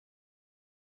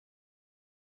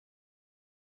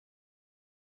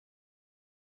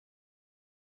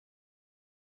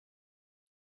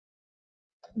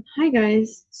Hi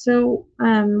guys.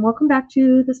 Welcome back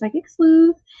to the Psychic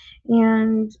Sleuth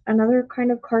and another kind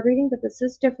of card reading, but this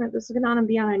is different. This is going to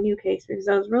be on a new case because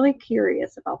I was really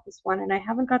curious about this one and I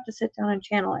haven't got to sit down and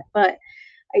channel it. But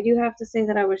I do have to say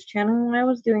that I was channeling while I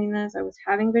was doing this. I was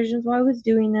having visions while I was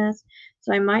doing this.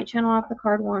 So I might channel off the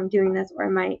card while I'm doing this, or I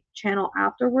might channel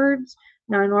afterwards.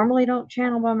 Now I normally don't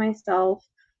channel by myself.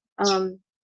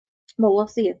 But we'll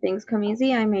see. If things come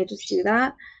easy, I may just do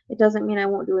that. It doesn't mean I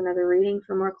won't do another reading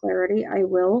for more clarity. I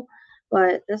will.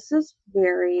 But this is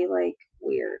very, like,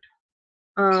 weird.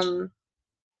 Um,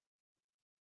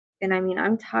 and I mean,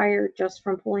 I'm tired just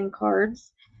from pulling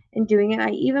cards and doing it.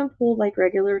 I even pulled, like,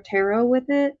 regular tarot with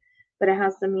it, but it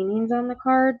has the meanings on the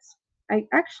cards. I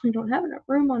actually don't have enough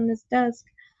room on this desk.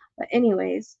 But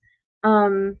anyways,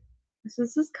 um, so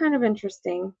this is kind of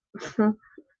interesting.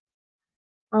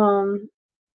 um,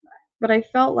 but I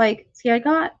felt like, see, I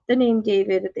got the name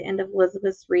David at the end of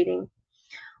Elizabeth's reading,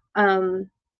 um,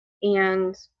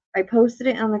 and I posted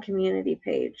it on the community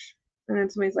page, and then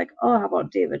somebody's like, "Oh, how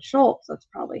about David Schultz? That's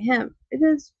probably him." It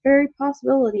is very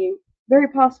possible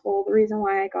the reason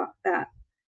why I got that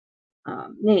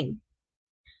name.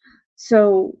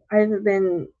 So I've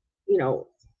been, you know,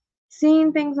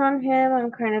 seeing things on him. I'm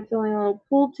kind of feeling a little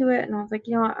pulled to it, and I was like,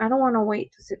 you know what? I don't want to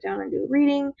wait to sit down and do a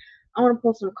reading. I want to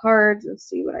pull some cards and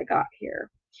see what I got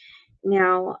here.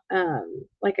 Now,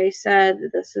 like I said,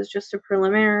 this is just a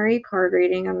preliminary card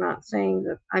reading. I'm not saying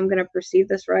that I'm going to perceive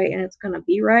this right and it's going to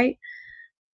be right,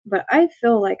 but I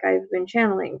feel like I've been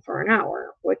channeling for an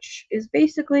hour, which is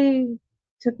basically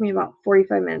took me about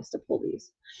 45 minutes to pull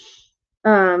these.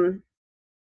 And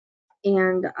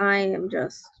I am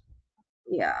just,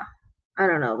 yeah, I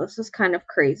don't know. This is kind of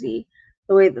crazy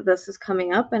the way that this is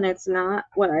coming up, and it's not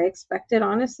what I expected,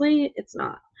 honestly. It's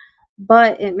not,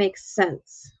 but it makes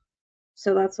sense.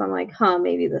 So that's why I'm like, huh,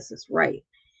 maybe this is right.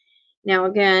 Now,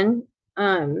 again,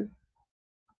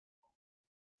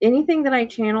 anything that I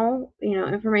channel,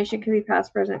 information can be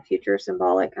past, present, future,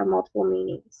 symbolic, have multiple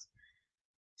meanings.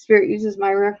 Spirit uses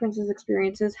my references,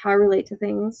 experiences, how I relate to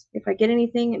things. If I get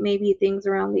anything, it may be things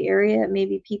around the area, it may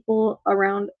be people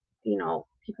around,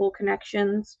 people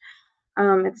connections.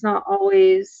 It's not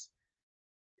always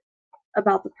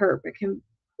about the perp. It can,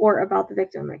 or about the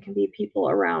victim. It can be people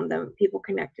around them, people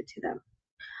connected to them.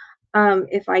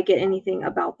 If I get anything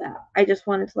about that, I just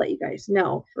wanted to let you guys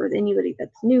know for anybody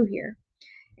that's new here.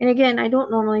 And again, I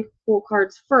don't normally pull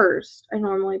cards first. I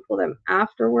normally pull them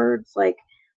afterwards. Like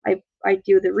I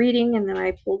do the reading and then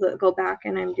I go back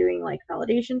and I'm doing like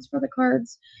validations for the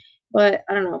cards. But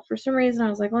I don't know, for some reason I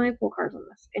was like, let me pull cards on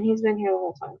this. And he's been here the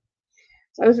whole time.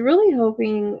 So I was really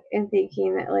hoping and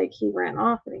thinking that like he ran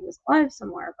off and he was alive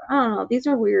somewhere. But I don't know. These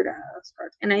are weird ass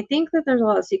cards. And I think that there's a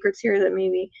lot of secrets here that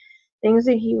maybe things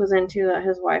that he was into that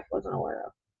his wife wasn't aware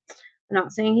of. I'm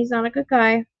not saying he's not a good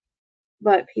guy,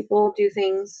 but people do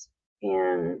things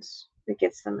and it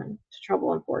gets them into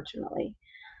trouble, unfortunately.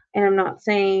 And I'm not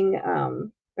saying,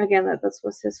 again, that this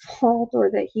was his fault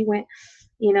or that he went,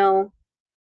 you know,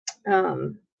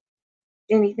 um,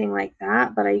 anything like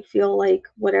that. But I feel like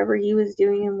whatever he was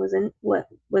doing and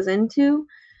was into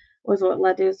was what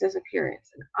led to his disappearance.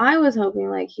 And I was hoping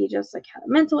like he just like had a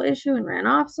mental issue and ran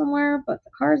off somewhere, but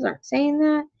the cards aren't saying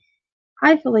that.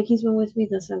 I feel like he's been with me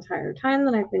this entire time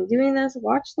that I've been doing this.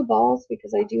 Watch the balls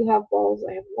because I do have balls.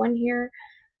 I have one here,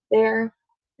 there,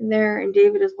 and there, and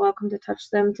David is welcome to touch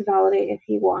them to validate if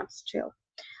he wants to.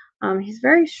 He's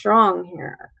very strong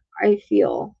here, I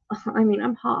feel. I mean,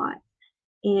 I'm hot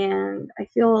and I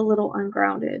feel a little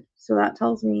ungrounded. So that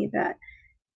tells me that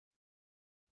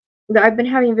I've been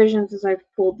having visions as I've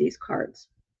pulled these cards.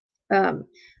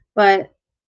 But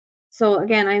so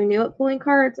again, I'm new at pulling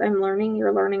cards. I'm learning.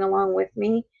 You're learning along with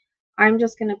me. I'm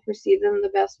just going to perceive them the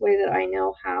best way that I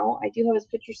know how. I do have his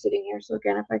picture sitting here. So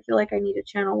again, if I feel like I need a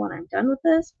channel when I'm done with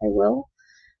this, I will.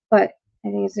 But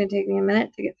I think it's going to take me a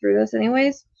minute to get through this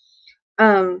anyways.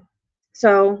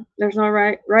 So there's no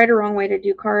right or wrong way to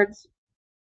do cards.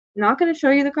 I'm not going to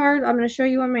show you the cards. I'm going to show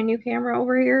you on my new camera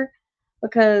over here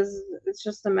because it's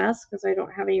just a mess because I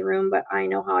don't have any room, but I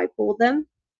know how I pulled them.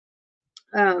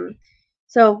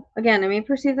 So again, I may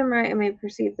perceive them right, I may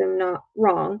perceive them not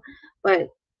wrong, but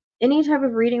any type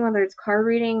of reading, whether it's card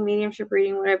reading, mediumship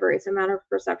reading, whatever, it's a matter of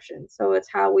perception. So it's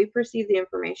how we perceive the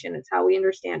information, it's how we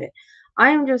understand it. I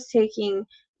am just taking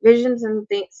visions and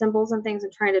symbols and things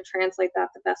and trying to translate that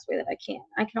the best way that I can.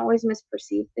 I can always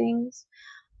misperceive things.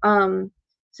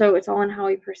 So it's all in how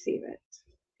we perceive it.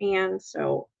 And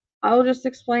so I'll just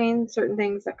explain certain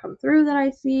things that come through that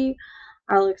I see.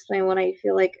 I'll explain what I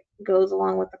feel like goes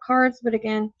along with the cards, but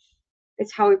again,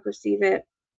 it's how we perceive it.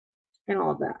 and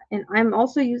all of that. And I'm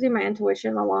also using my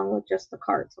intuition along with just the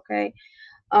cards, okay?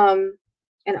 Um,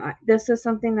 and this is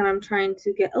something that I'm trying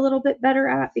to get a little bit better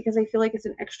at because I feel like it's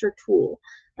an extra tool.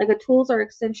 Like tools are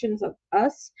extensions of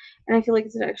us, and I feel like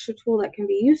it's an extra tool that can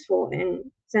be useful. And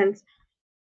since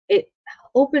it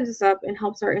opens us up and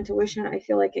helps our intuition, I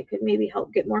feel like it could maybe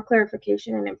help get more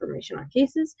clarification and information on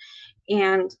cases,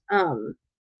 and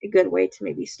a good way to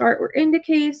maybe start or end a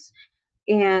case,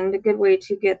 and a good way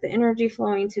to get the energy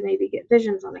flowing to maybe get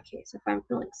visions on a case if I'm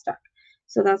feeling stuck.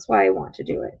 So that's why I want to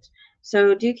do it.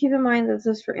 So do keep in mind that this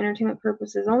is for entertainment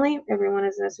purposes only. Everyone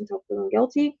is innocent until proven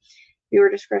guilty. Viewer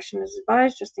discretion is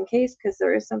advised, just in case, because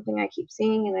there is something I keep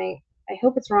seeing, and I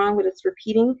hope it's wrong, but it's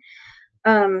repeating.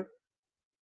 And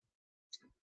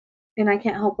I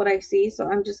can't help what I see, so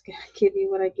I'm just gonna give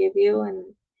you what I give you, and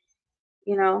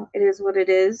it is what it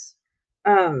is.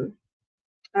 I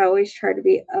always try to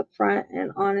be upfront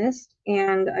and honest,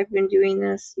 and I've been doing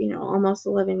this, almost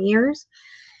 11 years.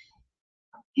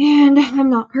 And I'm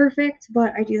not perfect,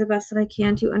 but I do the best that I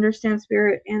can to understand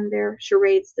spirit and their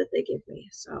charades that they give me.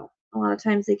 So a lot of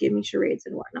times they give me charades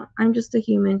and whatnot. I'm just a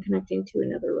human connecting to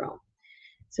another realm.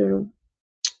 So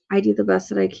I do the best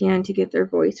that I can to get their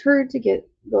voice heard, to get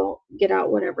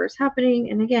out whatever is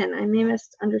happening. And again, I may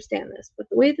misunderstand this, but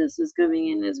the way this is coming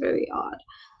in is very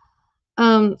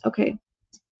odd. Okay.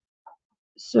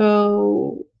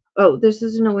 So, this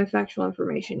is no way factual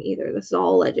information either. This is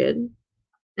all alleged.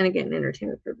 And again,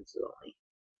 entertainment purposes only.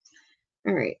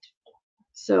 All right.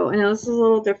 So I know this is a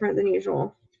little different than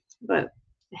usual, but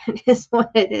it is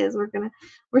what it is.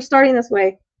 We're starting this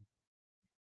way.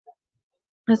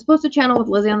 I was supposed to channel with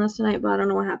Lizzie on this tonight, but I don't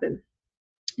know what happened.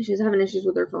 She's having issues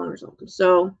with her phone or something.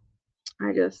 So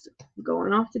I just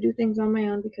going off to do things on my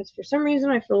own because for some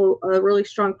reason I feel a really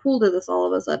strong pull to this all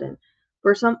of a sudden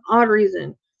for some odd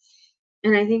reason.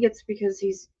 And I think it's because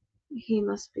he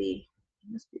must be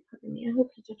putting me. I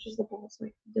hope he touches the balls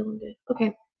like Dylan did.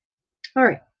 Okay. All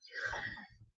right.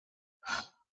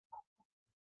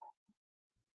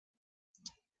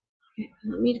 Okay,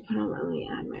 let me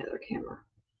add my other camera.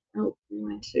 Oh, I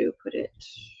want to put it.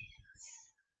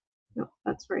 No,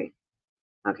 that's right.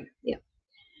 Okay, yeah.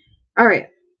 All right.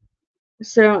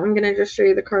 So I'm gonna just show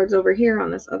you the cards over here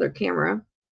on this other camera,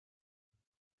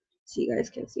 so you guys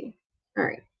can see. All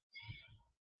right.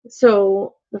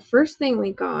 So the first thing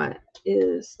we got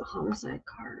is the homicide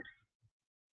card.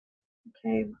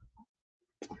 Okay.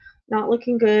 Not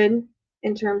looking good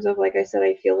in terms of, like I said,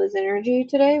 I feel his energy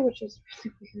today, which is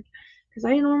really weird because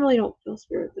I normally don't feel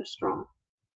spirit this strong.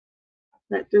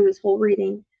 That through his whole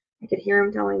reading, I could hear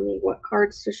him telling me what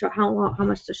cards to how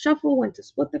much to shuffle, when to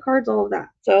split the cards, all of that.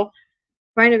 So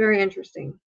I find it very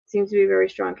interesting. Seems to be a very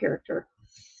strong character.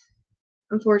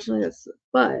 Unfortunately,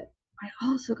 but I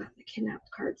also got the kidnapped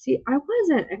card. See, I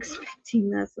wasn't expecting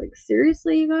this. Like,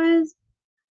 seriously, you guys?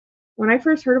 When I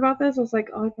first heard about this, I was like,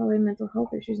 oh, he probably had mental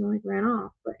health issues and like ran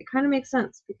off. But it kind of makes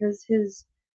sense because his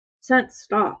sense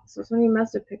stopped. So somebody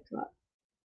must have picked him up.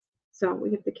 So we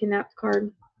get the kidnapped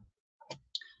card.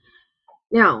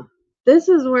 Now, this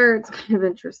is where it's kind of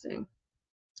interesting.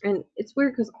 And it's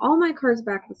weird because all my cards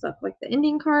back this up. Like the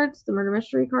ending cards, the murder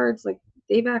mystery cards, like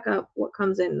they back up what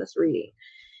comes in this reading.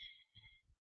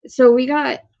 So we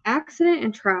got accident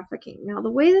and trafficking. Now,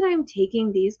 the way that I'm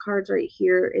taking these cards right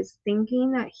here is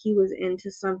thinking that he was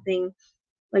into something,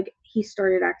 like he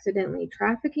started accidentally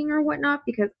trafficking or whatnot,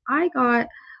 because I got,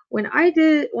 when I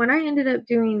ended up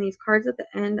doing these cards at the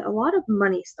end, a lot of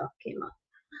money stuff came up.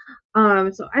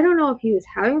 So I don't know if he was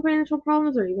having financial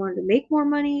problems or he wanted to make more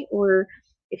money, or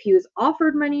if he was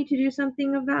offered money to do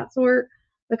something of that sort,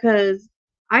 because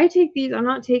I take these, I'm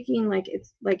not taking like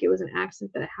it's like it was an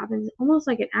accident that happened, almost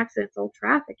like an accidental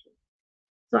trafficking.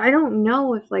 So I don't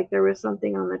know if like there was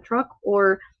something on the truck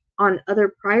or on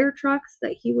other prior trucks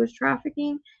that he was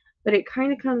trafficking, but it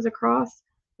kind of comes across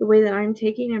the way that I'm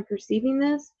taking and perceiving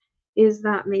this is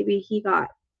that maybe he got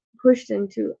pushed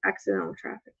into accidental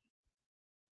trafficking.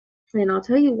 And I'll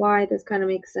tell you why this kind of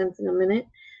makes sense in a minute,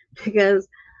 because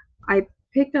I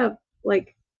picked up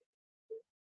like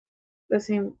the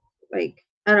same, like,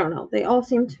 I don't know, they all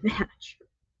seem to match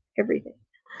everything.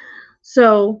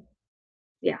 So,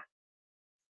 yeah.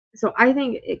 So I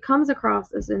think it comes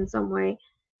across as in some way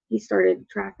he started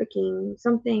trafficking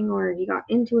something, or he got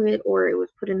into it, or it was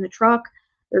put in the truck.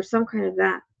 There's some kind of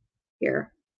that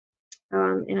here.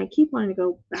 And I keep wanting to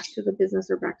go back to the business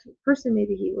or back to the person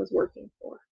maybe he was working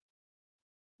for.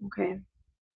 Okay.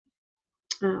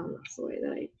 That's the way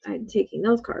that I'm taking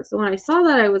those cards. So when I saw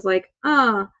that, I was like,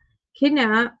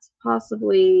 kidnapped,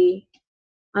 possibly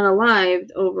unalived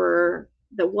over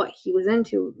what he was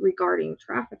into regarding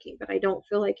trafficking. But I don't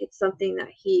feel like it's something that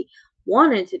he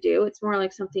wanted to do. It's more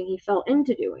like something he fell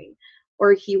into doing,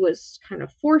 or he was kind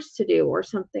of forced to do, or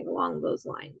something along those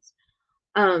lines.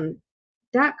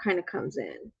 That kind of comes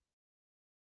in.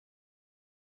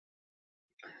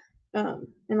 And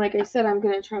like I said, I'm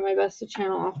going to try my best to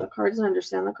channel off the cards and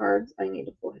understand the cards. I need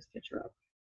to pull his picture up.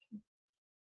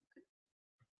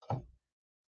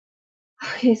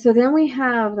 Okay, so then we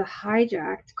have the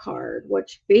hijacked card,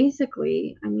 which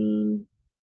basically, I mean,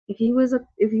 if he was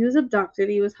abducted,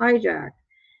 he was hijacked.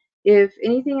 If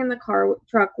anything in the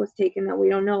truck was taken that we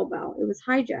don't know about, it was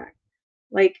hijacked.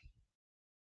 Like,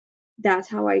 that's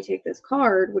how I take this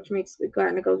card, which makes it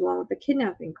kind of goes along with the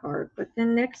kidnapping card. But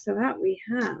then next to that we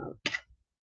have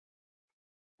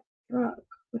drug,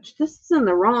 which this is in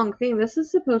the wrong thing. This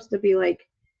is supposed to be like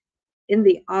in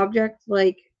the object,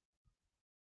 like,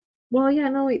 well, yeah,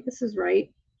 no, wait, this is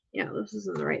right. Yeah, this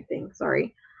isn't the right thing.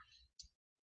 Sorry.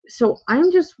 So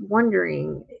I'm just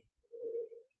wondering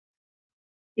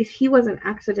if he wasn't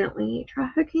accidentally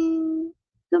trafficking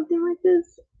something like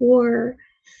this, or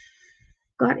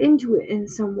got into it in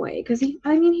some way, because he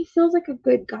feels like a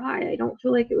good guy. I don't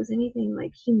feel like it was anything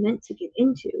like he meant to get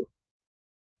into.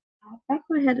 Back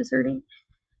my head is hurting.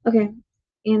 Okay,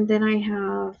 and then I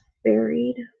have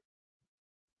buried,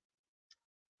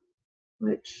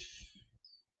 which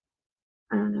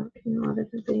I don't know, it can be a lot of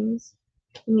different things.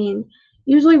 I mean,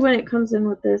 usually when it comes in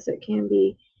with this, it can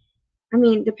be, I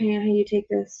mean, depending on how you take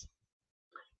this,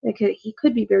 he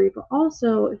could be buried, but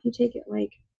also if you take it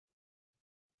like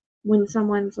when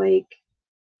someone's like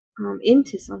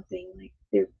into something, like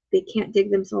they can't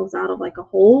dig themselves out of like a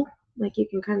hole, like you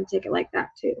can kind of take it like that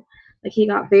too. Like he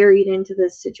got buried into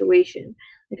this situation.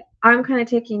 Like I'm kind of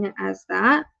taking it as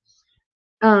that.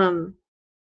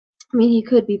 I mean, he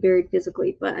could be buried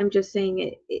physically, but I'm just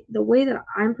saying the way that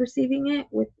I'm perceiving it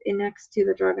with it next to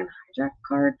the drug and hijack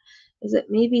card is that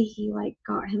maybe he like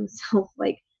got himself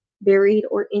like buried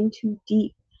or in too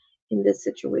deep in this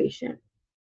situation.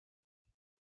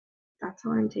 That's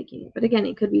how I'm taking it. But again,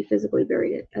 it could be physically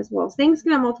buried as well. Things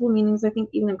can have multiple meanings, I think,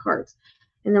 even in cards.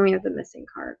 And then we have the missing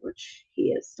card, which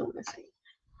he is still missing.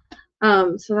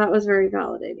 So that was very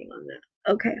validating on that.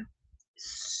 Okay.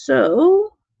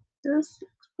 So this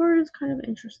part is kind of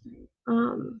interesting. I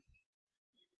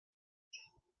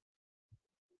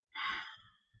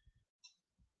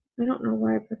don't know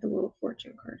why I put the little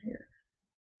fortune card here.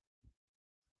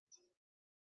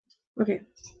 Okay.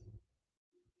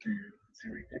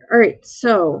 Right there. All right,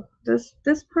 so this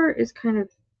part is kind of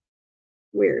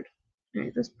weird. All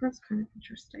right, this part's kind of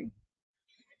interesting.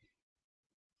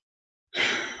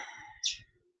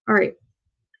 All right,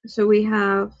 so we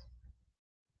have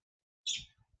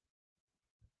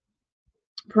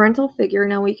parental figure.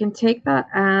 Now we can take that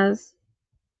as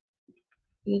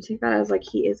like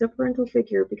he is a parental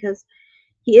figure because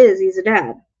he's a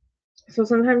dad. So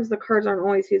sometimes the cards aren't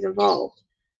always who's involved,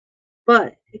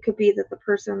 but it could be that the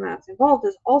person that's involved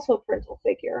is also a parental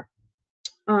figure.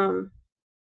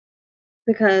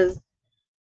 Because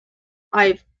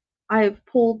I've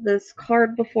pulled this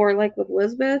card before, like with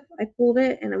Elizabeth. I pulled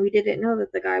it and we didn't know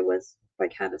that the guy was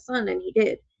like had a son, and he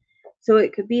did. So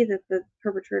it could be that the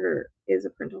perpetrator is a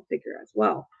parental figure as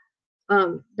well.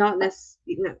 Not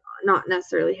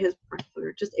necessarily his parental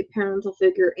figure, just a parental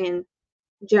figure in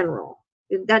general.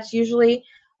 That's usually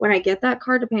when I get that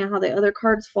card, depending on how the other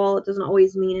cards fall, it doesn't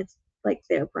always mean it's like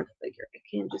their parental figure. It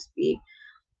can just be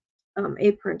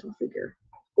a parental figure.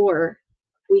 Or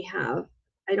we have,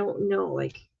 I don't know,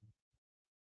 like,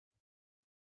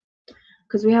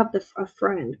 because we have a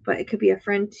friend, but it could be a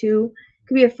friend too. It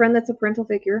could be a friend that's a parental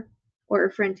figure, or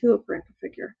a friend to a parental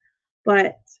figure.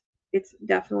 But it's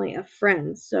definitely a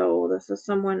friend. So this is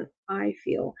someone I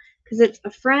feel, because it's a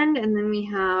friend, and then we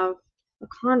have a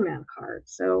con man card.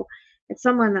 So it's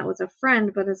someone that was a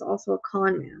friend, but is also a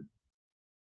con man.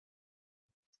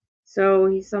 So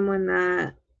he's someone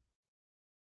that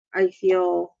I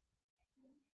feel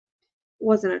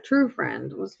wasn't a true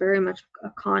friend, was very much a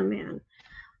con man.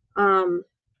 And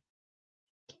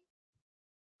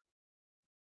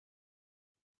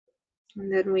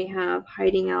then we have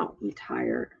hiding out,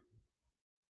 retired.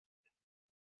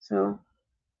 So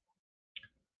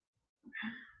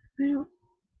I don't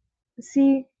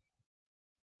see.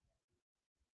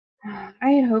 I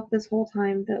had hoped this whole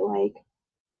time that like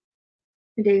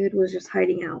David was just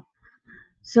hiding out.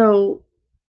 So,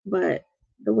 but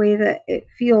the way that it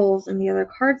feels in the other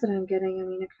cards that I'm getting, I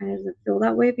mean, it kind of doesn't feel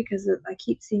that way because I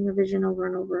keep seeing a vision over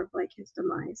and over of like his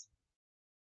demise.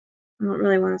 I don't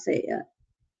really want to say it yet.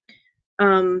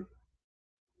 And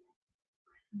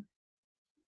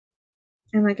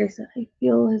like I said, I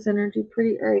feel his energy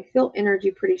I feel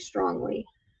energy pretty strongly.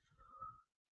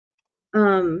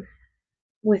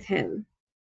 with him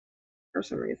for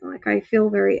some reason. Like I feel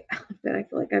very out of it. I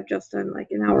feel like I've just done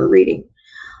like an hour reading.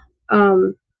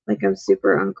 Like I'm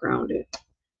super ungrounded.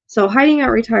 So hiding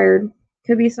out retired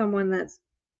could be someone that's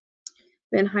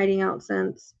been hiding out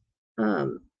since.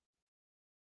 I'm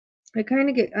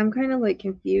kind of like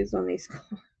confused on these.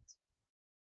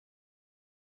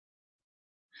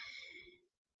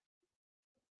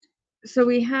 So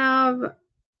we have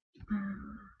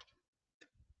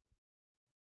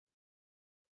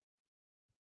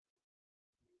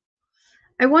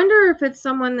I wonder if it's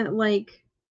someone that like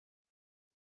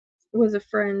was a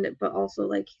friend but also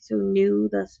like so knew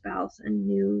the spouse and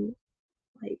knew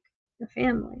like the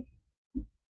family.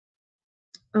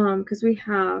 Because we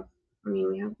have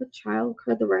the child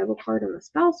card, the rival card, and the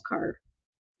spouse card.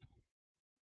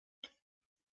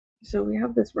 So we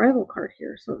have this rival card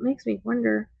here. So it makes me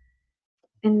wonder.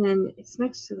 And then it's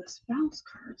next to the spouse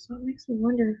card. So it makes me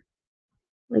wonder,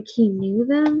 like he knew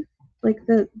them? Like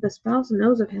the spouse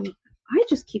knows of him. I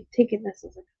just keep taking this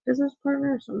as like a business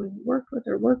partner, someone he worked with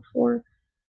or worked for.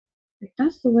 Like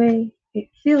that's the way it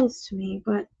feels to me.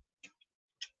 But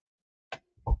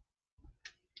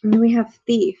and then we have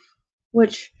thief,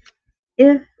 which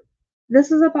if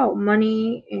this is about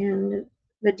money and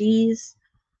the D's,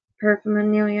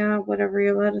 paraphernalia, whatever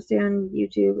you're allowed to say on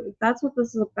YouTube, if that's what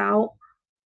this is about,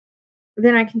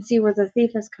 then I can see where the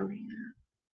thief is coming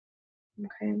in.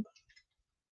 Okay.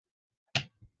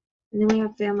 And then we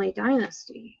have family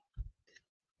dynasty.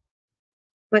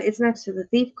 But it's next to the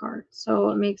thief card. So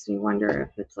it makes me wonder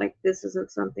if it's like this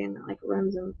isn't something that like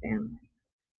runs in the family.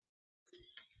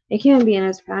 It can be in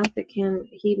his past.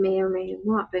 He may or may have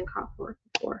not been caught for it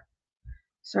before.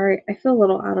 Sorry, I feel a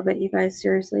little out of it, you guys.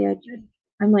 Seriously,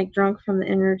 I'm like drunk from the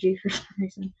energy for some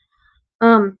reason.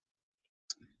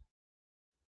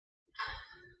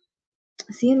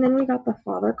 See, and then we got the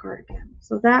father card again.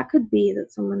 So that could be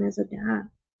that someone is a dad.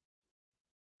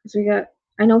 Because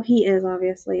I know he is,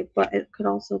 obviously, but it could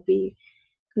also be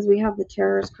because we have the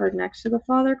terrorist card next to the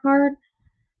father card.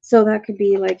 So that could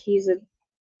be like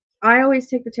I always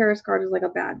take the terrorist card as like a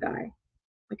bad guy.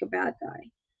 Like a bad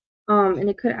guy. And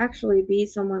it could actually be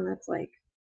someone that's like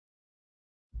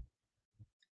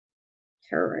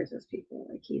terrorizes people.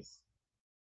 Like he's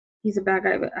a bad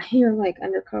guy, but here like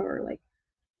undercover, like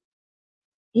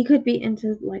he could be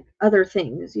into like other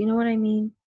things, you know what I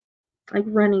mean? Like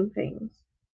running things.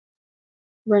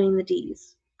 Running the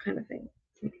D's kind of thing.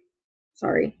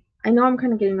 Sorry. I know I'm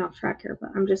kind of getting off track here, but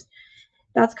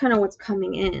that's kind of what's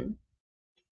coming in.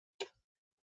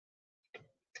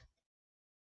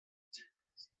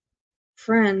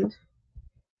 Friend.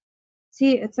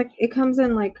 See, it's like it comes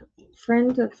in like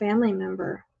friend to family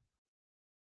member.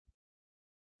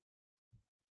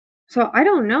 So I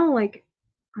don't know, like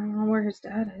I don't know where his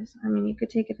dad is. I mean, you could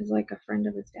take it as like a friend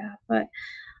of his dad, but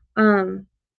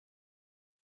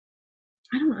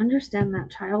I don't understand that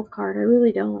child card. I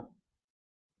really don't.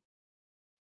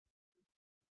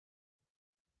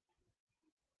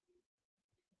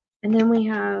 And then we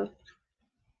have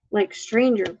like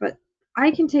stranger, but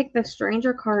I can take the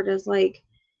stranger card as like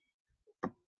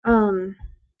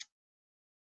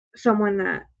someone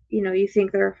that you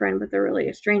think they're a friend but they're really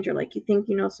a stranger. Like you think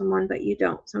you know someone but you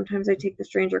don't. Sometimes I take the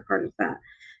stranger card as that.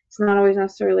 It's not always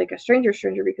necessarily like a stranger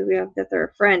because we have that they're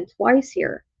a friend twice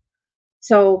here.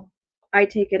 So I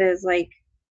take it as like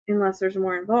unless there's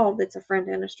more involved, it's a friend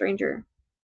and a stranger.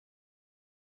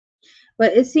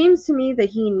 But it seems to me that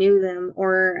he knew them,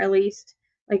 or at least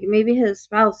like maybe his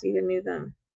spouse even knew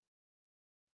them.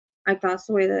 Like that's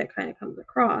the way that it kind of comes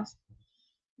across.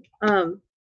 God,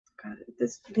 if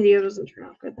this video doesn't turn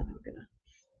out good, then I'm gonna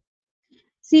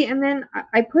see. And then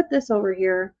I put this over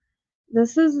here.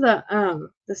 This is the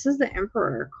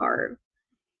Emperor card,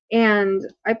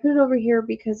 and I put it over here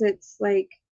because it's like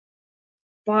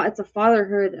it's a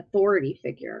fatherhood authority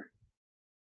figure.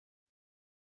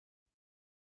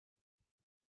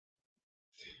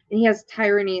 And he has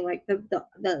tyranny, like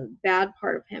the bad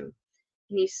part of him.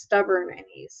 And he's stubborn and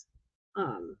he's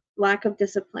lack of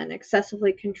discipline,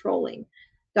 excessively controlling,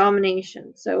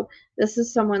 domination. So this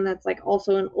is someone that's like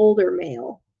also an older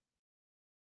male.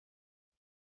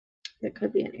 It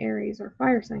could be an Aries or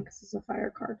fire sign because it's a fire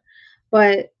card.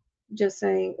 But just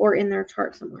saying, or in their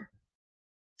chart somewhere.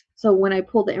 So when I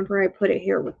pulled the Emperor, I put it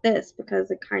here with this because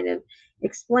it kind of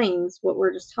explains what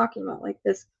we're just talking about. Like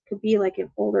this could be like an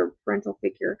older parental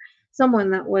figure, someone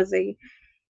that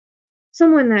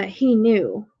he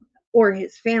knew or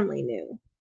his family knew.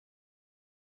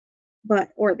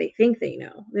 Or they think they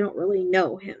know. They don't really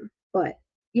know him. But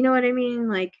you know what I mean?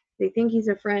 Like they think he's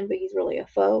a friend, but he's really a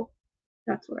foe.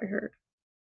 That's what I heard.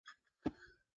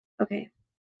 Okay.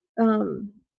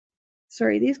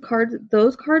 sorry,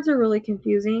 those cards are really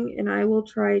confusing, and I will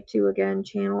try to, again,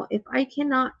 channel. If I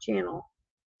cannot channel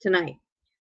tonight,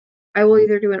 I will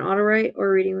either do an Autowrite or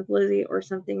a reading with Lizzie or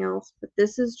something else, but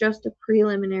this is just a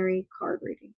preliminary card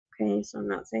reading, okay? So I'm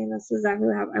not saying this is exactly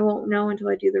what happened. I won't know until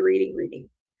I do the reading.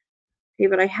 Okay,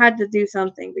 but I had to do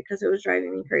something because it was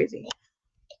driving me crazy.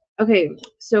 Okay,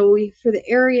 so for the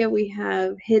area, we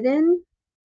have hidden,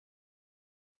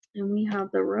 and we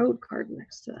have the road card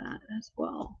next to that as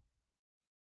well.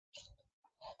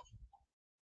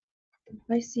 If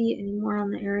I see any more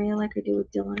on the area like I do with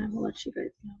Dylan, I will let you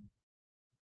guys know.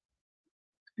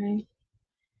 Okay.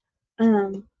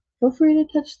 Feel free to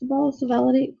touch the balls to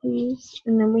validate, please.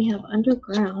 And then we have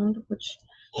underground, which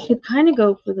could kind of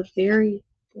go for the fairy,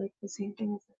 like the same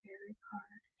thing as the fairy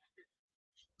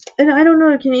card. And I don't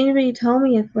know, can anybody tell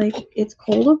me if like it's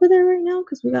cold over there right now?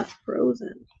 Because we got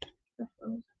frozen. The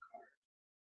frozen card.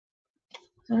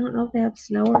 So I don't know if they have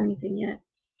snow or anything yet.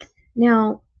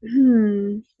 Now,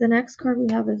 the next card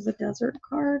we have is the desert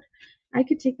card. I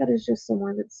could take that as just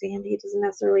somewhere that's sandy. It doesn't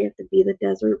necessarily have to be the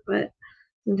desert, but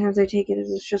sometimes I take it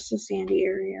as it's just a sandy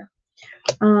area.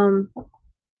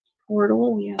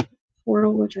 Portal, we have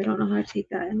portal, which I don't know how to take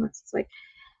that unless it's like,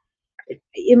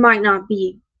 it might not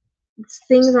be,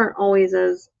 things aren't always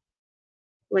as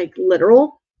like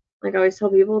literal. Like I always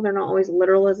tell people, they're not always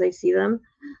literal as they see them.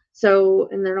 So,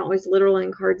 and they're not always literal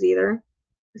in cards either.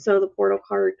 So the portal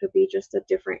card could be just a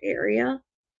different area.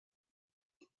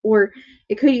 Or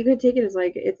you could take it as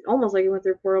like, it's almost like it went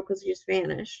through a portal because it just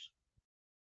vanished.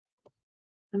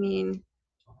 I mean,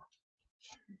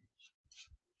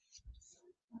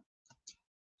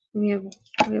 we have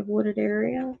wooded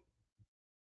area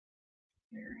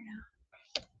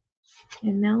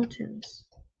and mountains.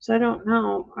 So I don't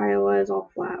know if Iowa is all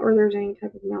flat or there's any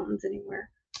type of mountains anywhere.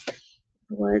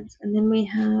 Woods. And then we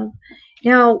have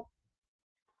now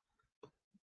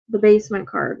the basement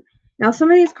card. Now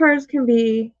some of these cards can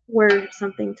be where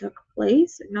something took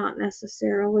place, not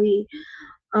necessarily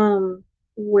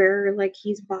where like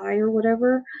he's by or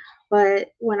whatever.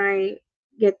 But when I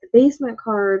get the basement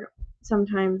card,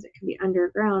 sometimes it can be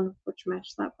underground, which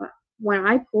matches that. But when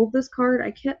I pulled this card,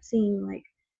 I kept seeing like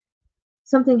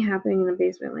something happening in the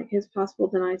basement, like his possible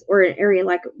denies, or an area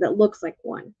like that looks like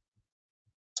one,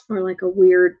 or like a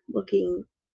weird looking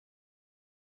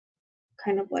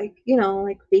kind of like, you know,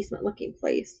 like basement looking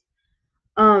place.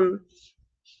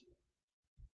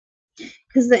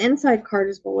 Because the inside card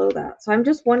is below that. So I'm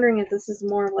just wondering if this is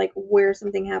more like where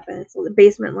something happened. It's the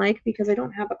basement like, because I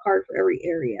don't have a card for every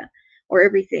area or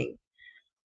everything.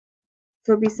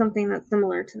 So it'd be something that's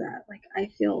similar to that. Like I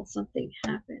feel something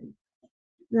happened.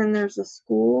 Then there's a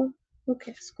school.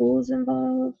 Okay, school is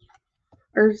involved.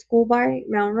 Or school by.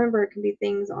 Now remember, it can be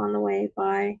things on the way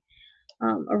by,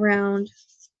 around,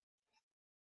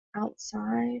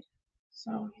 outside.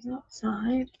 So he's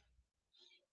outside.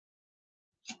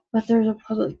 But there's a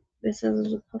public, this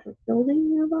is a public building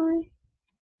nearby.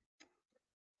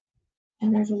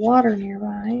 And there's water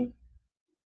nearby.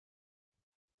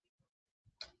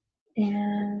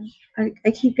 And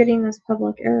I keep getting this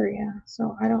public area,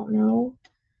 so I don't know.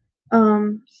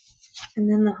 And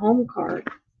then the home card.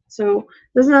 So it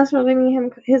doesn't necessarily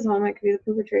mean his home, it could be the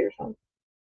perpetrator's home.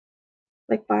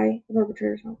 Like by the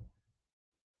perpetrator's home.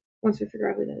 Once we figure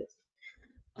out who that is.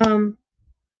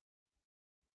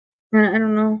 And I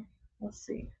don't know. Let's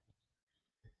see.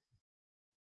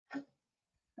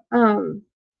 So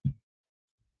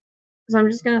I'm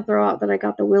just gonna throw out that I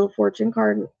got the Wheel of Fortune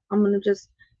card. I'm gonna just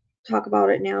talk about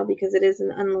it now because it is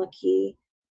an unlucky,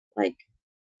 like,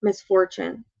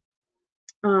 misfortune.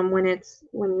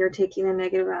 When you're taking a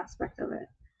negative aspect of it.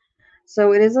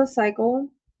 So it is a cycle.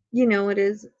 You know, it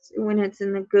is when it's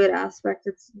in the good aspect,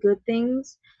 it's good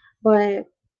things. But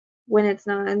when it's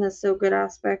not in the so good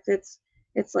aspect, it's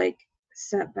like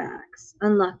setbacks,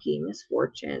 unlucky,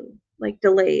 misfortune, like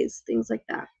delays, things like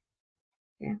that.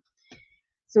 Okay.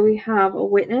 So we have a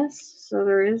witness. So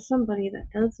there is somebody that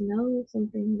does know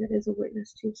something, that is a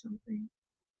witness to something.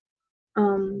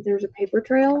 There's a paper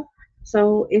trail.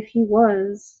 So if he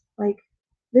was like,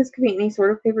 this could be any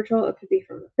sort of paper trail. It could be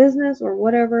from the business or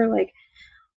whatever. Like,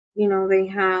 you know, they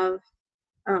have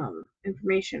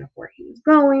information of where he was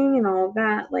going and all of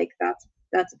that. Like that's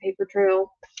a paper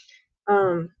trail.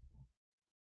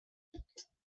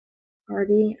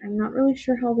 Party. I'm not really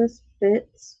sure how this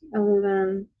fits, other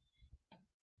than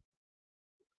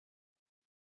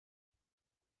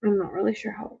I'm not really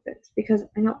sure how it fits because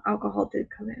I know alcohol did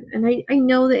come in, and I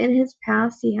know that in his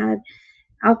past he had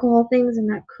alcohol things, and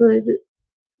that could,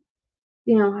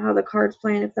 you know, how the cards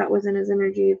playing, if that was in his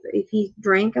energy, if he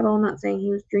drank at all. I'm not saying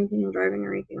he was drinking and driving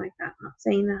or anything like that. I'm not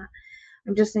saying that.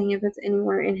 I'm just saying if it's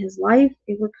anywhere in his life,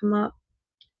 it would come up.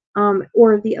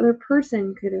 Or the other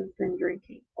person could have been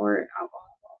drinking or alcohol.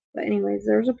 But anyways,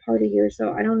 there's a party here,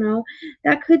 so I don't know.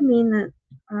 That could mean that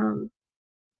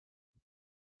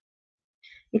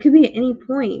it could be at any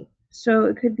point. So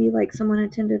it could be like someone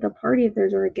attended a party of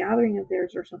theirs or a gathering of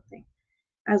theirs or something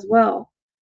as well.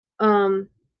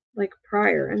 Like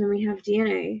prior. And then we have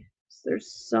DNA. So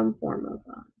there's some form of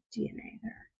DNA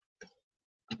there.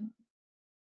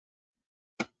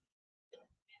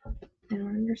 I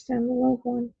don't understand the love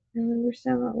one. I don't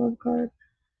understand that love card.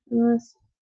 Unless,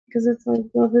 because it's like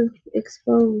love is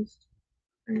exposed.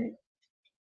 Right?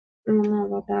 I don't know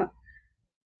about that.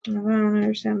 I don't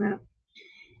understand that.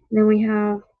 And then we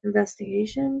have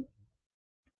investigation.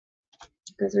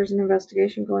 Because there's an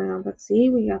investigation going on. But see,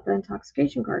 we got the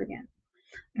intoxication card again.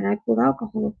 And I pulled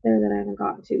alcohol up there that I haven't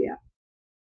gotten to yet.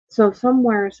 So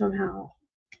somewhere, somehow,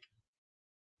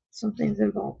 something's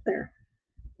involved there.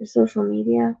 The social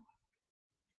media.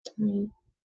 I mean,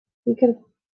 we could have,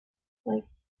 like,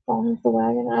 fallen off the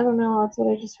wagon. I don't know. That's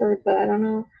what I just heard. But I don't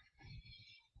know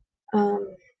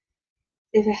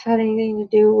if it had anything to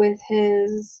do with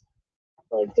his,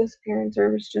 like, disappearance or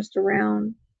it was just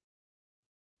around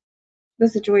the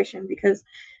situation. Because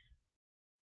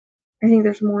I think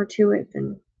there's more to it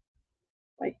than,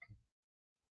 like,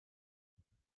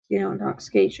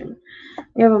 intoxication.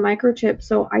 We have a microchip,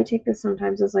 so I take this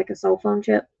sometimes as like a cell phone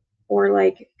chip or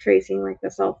like tracing like the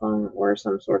cell phone or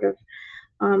some sort of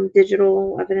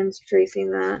digital evidence tracing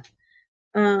that.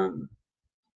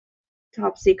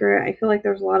 Top secret. I feel like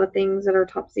there's a lot of things that are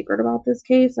top secret about this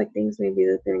case, like things maybe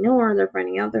that they know or they're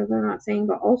finding out that they're not saying,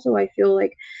 but also I feel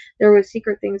like there was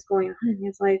secret things going on in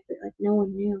his life that like no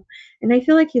one knew. And I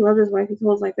feel like he loved his wife. He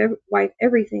told his wife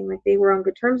everything, like they were on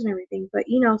good terms and everything. But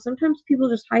sometimes people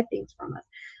just hide things from us.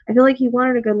 I feel like he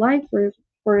wanted a good life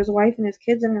for his wife and his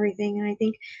kids and everything, and I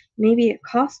think maybe it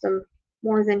cost him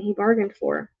more than he bargained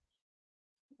for.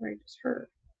 I just heard.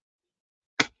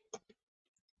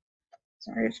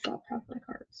 Sorry, I just dropped half my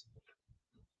cards.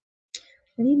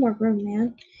 I need more room,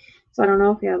 man. So I don't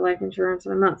know if you have life insurance,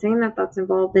 and I'm not saying that that's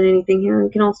involved in anything here. We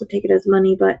can also take it as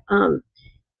money, but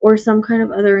or some kind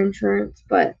of other insurance,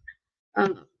 but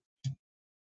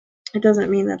it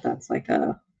doesn't mean that that's like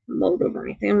a motive or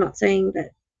anything. I'm not saying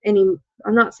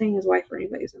his wife or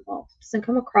anybody's involved. It doesn't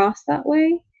come across that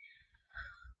way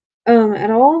at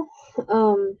all.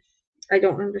 I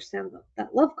don't understand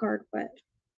that love card, but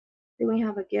then we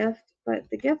have a gift, but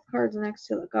the gift card's next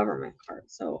to the government card,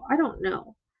 so I don't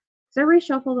know. So I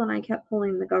reshuffled and I kept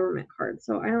pulling the government card.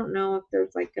 So I don't know if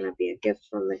there's like going to be a gift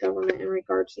from the government in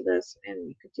regards to this. And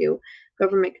you could do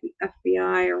government, could be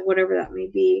FBI or whatever that may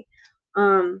be.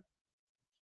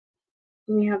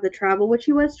 We have the travel, which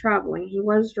he was traveling. He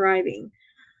was driving.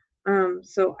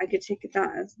 So I could take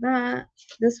that as that.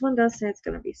 This one does say it's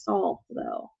going to be solved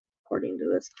though, according to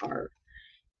this card.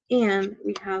 And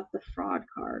we have the fraud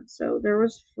card. So there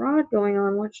was fraud going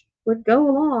on, which would go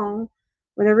along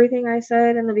with everything I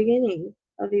said in the beginning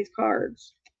of these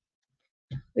cards.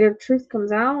 We have truth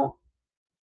comes out.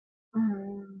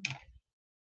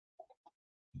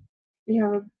 We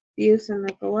have abuse and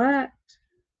neglect.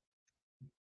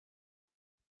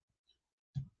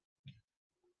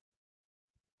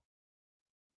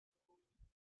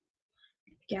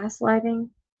 Gaslighting.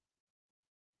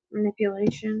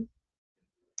 Manipulation.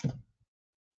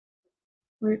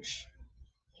 Which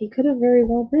he could have very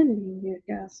well been being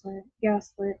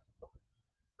gaslit.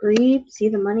 Greed. See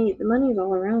the money. The money's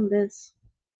all around this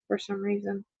for some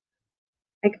reason.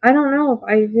 Like, I don't know if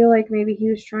I feel like maybe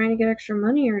he was trying to get extra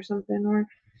money or something, or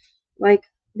like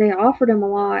they offered him a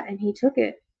lot and he took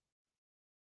it.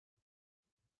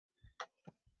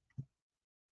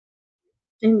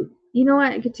 And you know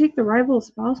what? I could take the rival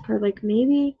spouse card. Like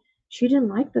maybe she didn't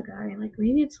like the guy. Like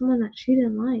maybe it's someone that she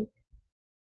didn't like.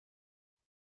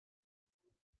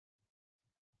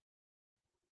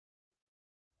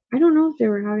 I don't know if they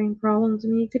were having problems. I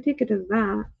mean, you could take it as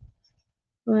that.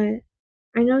 But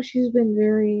I know she's been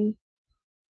very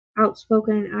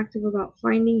outspoken and active about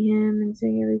finding him and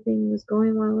saying everything was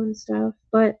going well and stuff.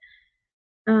 But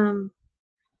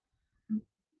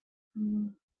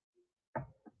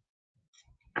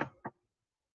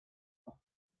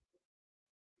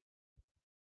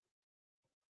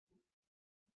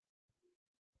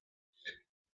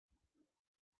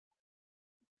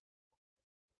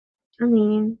I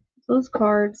mean, those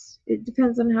cards, it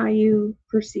depends on how you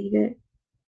perceive it.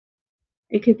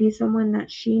 It could be someone that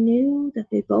she knew, that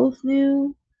they both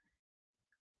knew.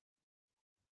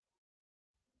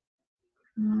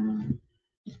 And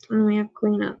we have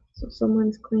cleanup. So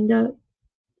someone's cleaned up.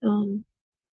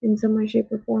 in some way,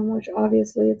 shape, or form, which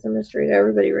obviously it's a mystery to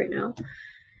everybody right now.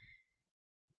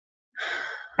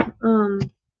 So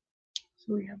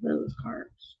we have those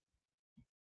cards.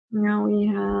 Now we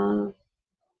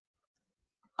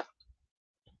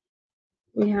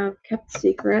have kept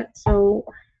secret. So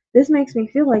this makes me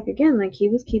feel like, again, like he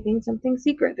was keeping something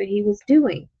secret that he was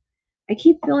doing. I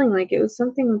keep feeling like it was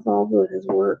something involved with his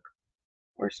work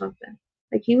or something.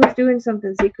 Like he was doing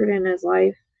something secret in his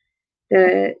life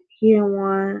that he didn't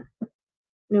want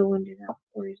no one to know,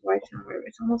 or his wife to know.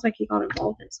 It's almost like he got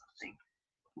involved in something.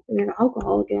 We have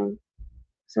alcohol again.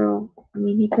 So, I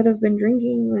mean, he could have been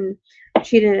drinking and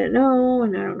she didn't know,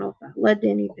 and I don't know if that led to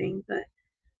anything, but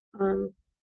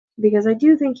because I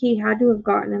do think he had to have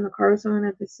gotten in the car with someone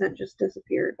if the scent just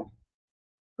disappeared.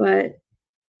 But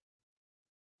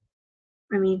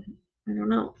I mean, I don't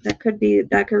know. That could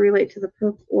relate to the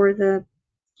perp or the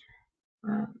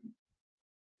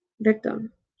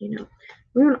victim. You know,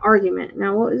 we have an argument.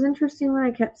 Now, what was interesting, what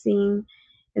I kept seeing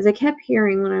is I kept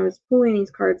hearing when I was pulling these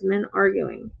cards, men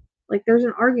arguing. Like there's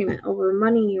an argument over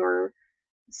money or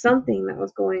something that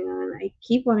was going on. I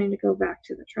keep wanting to go back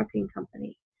to the trucking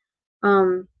company.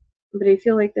 But I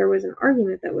feel like there was an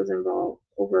argument that was involved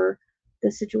over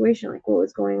the situation, like what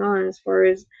was going on as far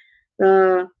as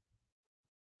the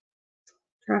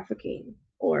trafficking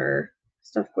or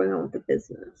stuff going on with the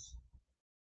business.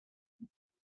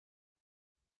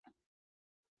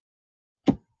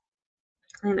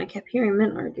 And I kept hearing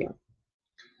men argue.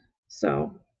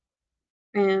 So,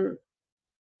 and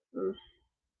I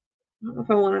don't know if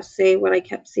I want to say what I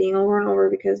kept seeing over and over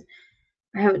because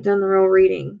I haven't done the real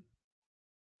reading.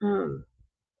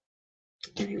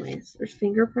 Anyways, there's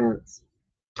fingerprints,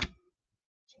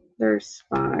 there's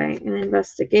spy and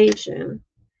investigation.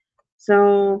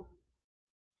 So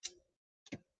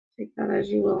take that as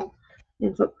you will.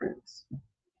 And footprints.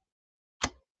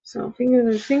 So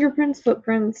there's fingerprints,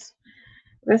 footprints,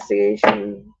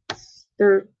 investigation.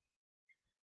 I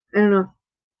don't know.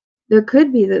 There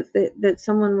could be that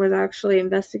someone was actually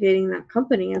investigating that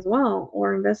company as well,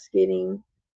 or investigating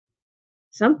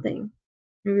something.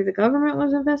 Maybe the government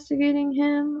was investigating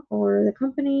him, or the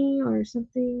company, or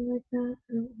something like that.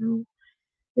 I don't know.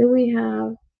 Then we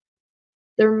have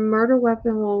their murder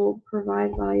weapon will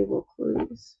provide valuable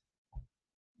clues,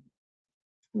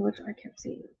 which I kept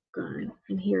seeing gun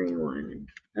and hearing one.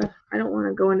 I don't want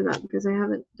to go into that because I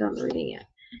haven't done the reading yet.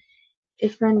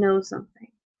 If friend knows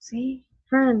something, see,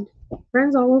 friends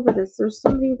all over this. There's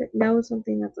somebody that knows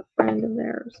something that's a friend of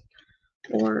theirs,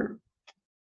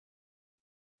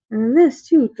 and in this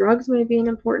too, drugs may be an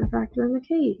important factor in the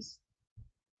case,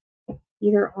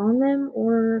 either on them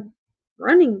or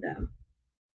running them.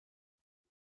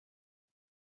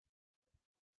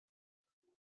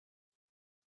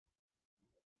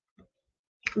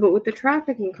 But with the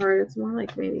trafficking card, it's more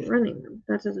like maybe running them.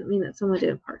 That doesn't mean that someone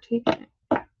didn't partake in it.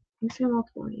 You see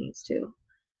multiple meanings too.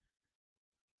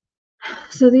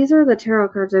 So these are the tarot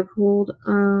cards I pulled.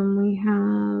 We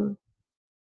have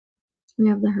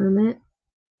the Hermit.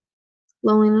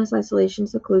 Loneliness, isolation,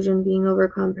 seclusion, being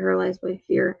overcome, paralyzed by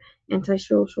fear,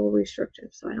 antisocial, restrictive.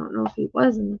 So I don't know if he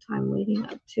was in the time leading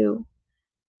up to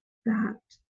that.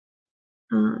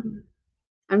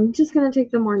 I'm just going to take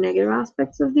the more negative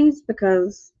aspects of these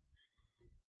because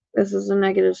this is a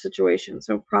negative situation.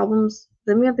 So problems,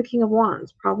 then we have the King of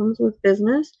Wands. Problems with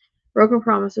business, broken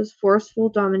promises, forceful,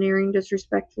 domineering,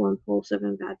 disrespectful, impulsive,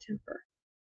 and bad temper.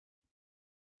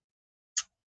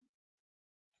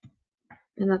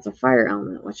 And that's a fire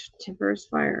element, which temper is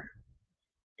fire.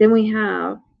 Then we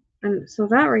have, and so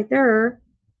that right there,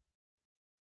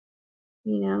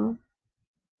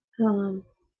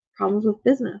 problems with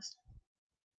business.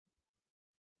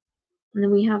 And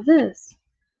then we have this.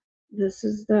 This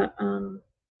is the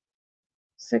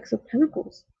Six of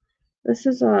Pentacles. This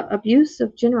is abuse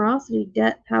of generosity,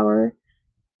 debt, power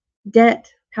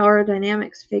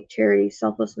dynamics, fake charity,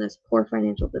 selflessness, poor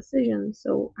financial decisions.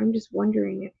 So I'm just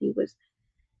wondering if he was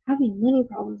having money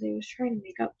problems, he was trying to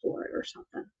make up for it or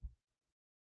something.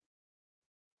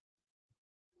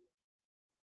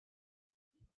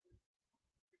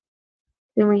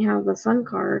 Then we have the Sun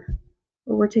card,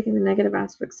 where we're taking the negative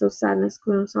aspects, so sadness,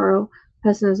 gloom, sorrow,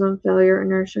 pessimism, failure,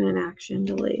 inertia, inaction,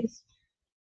 delays.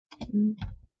 Then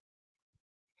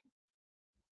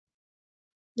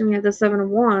we have the Seven of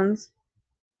Wands.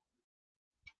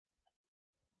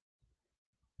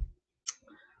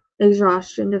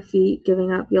 Exhaustion, defeat,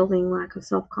 giving up, yielding, lack of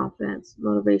self-confidence,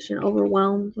 motivation,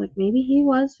 overwhelmed. Like maybe he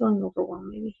was feeling overwhelmed.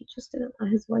 Maybe he just didn't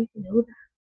let his wife know that.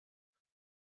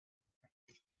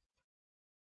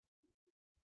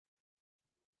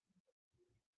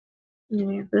 And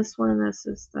we have this one. This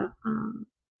is the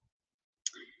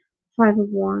Five of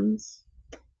Wands.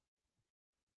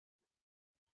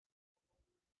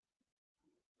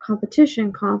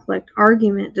 Competition, conflict,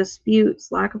 argument,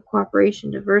 disputes, lack of cooperation,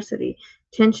 diversity,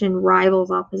 tension, rivals,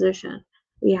 opposition.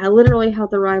 We literally have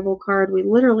the rival card. We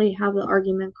literally have the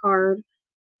argument card.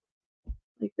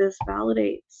 Like, this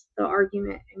validates the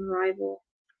argument and rival.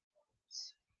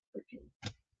 It's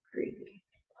freaking crazy.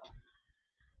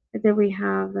 And then we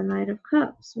have the Knight of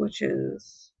Cups, which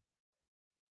is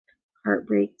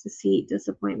heartbreak, deceit,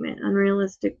 disappointment,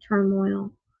 unrealistic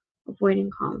turmoil, avoiding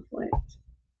conflict.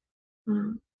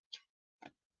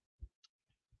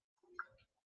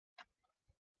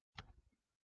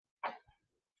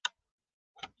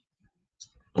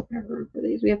 For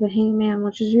these, we have the Hangman,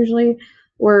 which is usually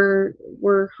we're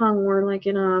hung, we're like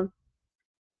in a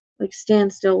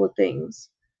standstill with things.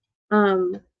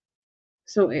 But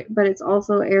it's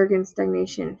also arrogance,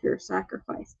 stagnation, fear,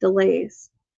 sacrifice, delays,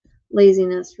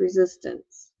 laziness,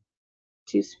 resistance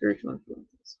to spiritual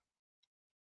influences.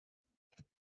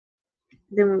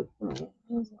 Then what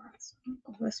was the last?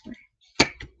 I'll go this way.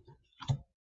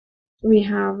 We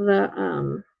have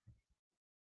the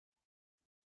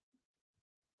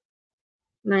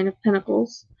Nine of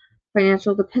Pentacles,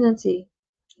 financial dependency,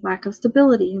 lack of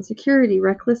stability, insecurity,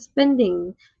 reckless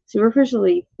spending,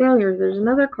 superficially, failure. There's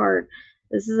another card.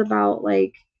 This is about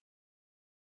like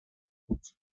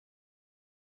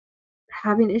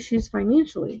having issues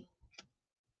financially.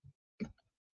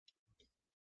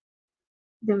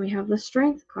 Then we have the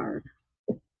Strength card.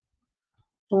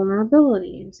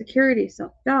 Vulnerability, insecurity,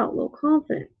 self-doubt, low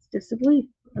confidence, disbelief,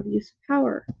 abuse of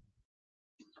power.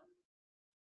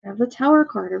 We have the Tower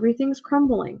card. Everything's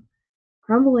crumbling.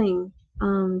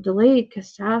 Delayed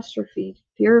catastrophe,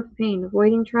 fear of pain,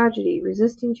 avoiding tragedy,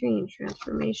 resisting change,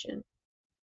 transformation.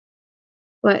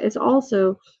 But it's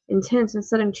also intense and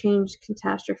sudden change,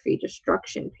 catastrophe,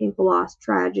 destruction, painful loss,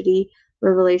 tragedy,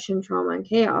 revelation, trauma, and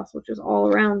chaos, which is all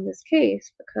around this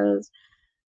case because,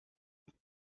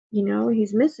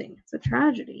 he's missing. It's a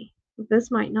tragedy.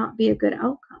 This might not be a good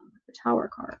outcome with the Tower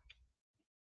card.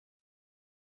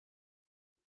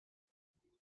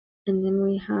 And then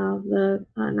we have the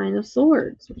Nine of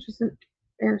Swords, which is an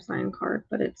air sign card,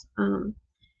 but it's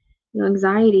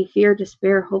anxiety, fear,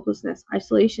 despair, hopelessness,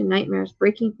 isolation, nightmares,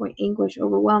 breaking point, anguish,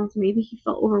 overwhelmed. Maybe he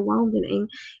felt overwhelmed in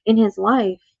his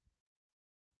life.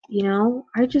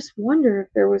 I just wonder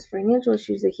if there was financial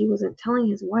issues that he wasn't telling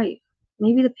his wife.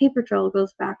 Maybe the paper trail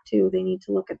goes back to they need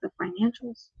to look at the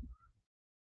financials.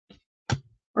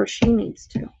 Or she needs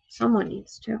to. Someone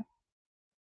needs to.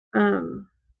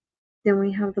 Then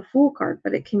we have the Fool card,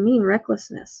 but it can mean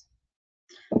recklessness,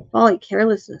 folly,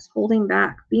 carelessness, holding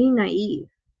back, being naive,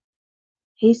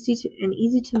 hasty and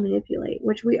easy to manipulate,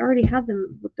 which we already had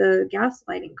them with the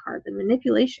gaslighting card, the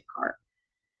manipulation card.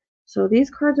 So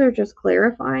these cards are just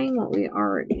clarifying what we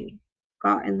already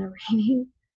got in the reading.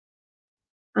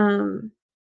 And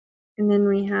then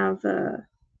we have the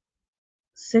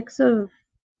Six of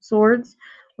Swords,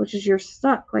 which is you're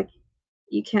stuck, like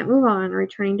you can't move on,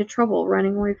 returning to trouble,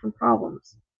 running away from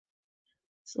problems,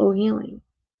 slow healing.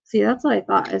 See, that's what I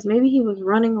thought, is maybe he was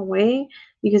running away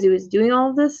because he was doing all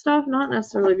of this stuff, not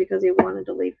necessarily because he wanted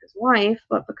to leave his wife,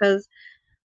 but because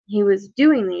he was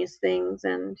doing these things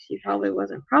and he probably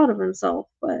wasn't proud of himself.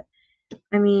 But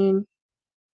I mean,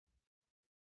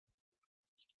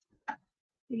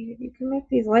 you can make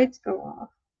these lights go off.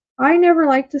 I never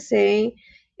like to say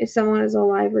if someone is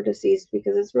alive or deceased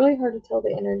because it's really hard to tell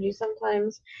the energy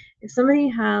sometimes. If somebody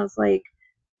has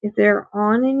if they're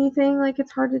on anything,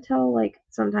 it's hard to tell.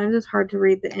 Sometimes it's hard to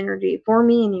read the energy. For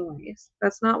me anyways.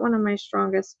 That's not one of my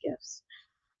strongest gifts.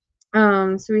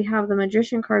 So we have the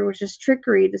Magician card, which is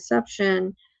trickery,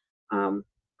 deception,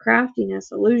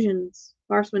 craftiness, illusions,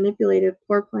 farce, manipulative,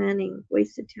 poor planning,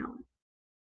 wasted talent.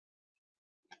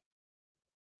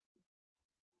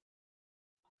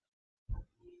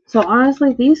 So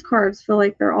honestly, these cards feel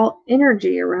like they're all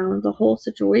energy around the whole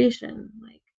situation.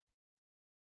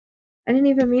 I didn't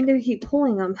even mean to keep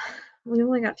pulling them. We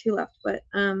only got 2 left, but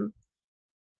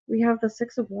we have the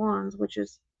Six of Wands, which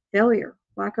is failure,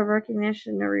 lack of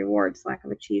recognition, no rewards, lack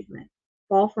of achievement,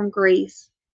 fall from grace,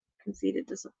 conceited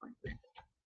disappointment.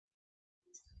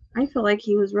 I feel like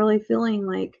he was really feeling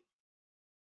like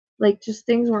just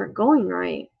things weren't going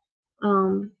right.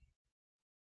 And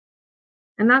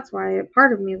that's why a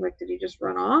part of me is like, did he just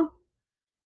run off?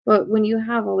 But when you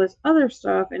have all this other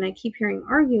stuff and I keep hearing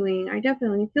arguing, I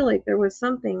definitely feel like there was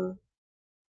something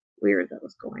weird that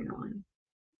was going on.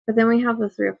 But then we have the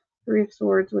Three of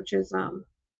Swords, which is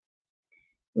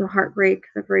heartbreak,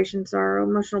 separation, sorrow,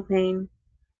 emotional pain,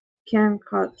 can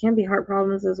be heart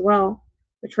problems as well,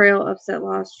 betrayal, upset,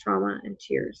 loss, trauma, and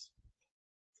tears.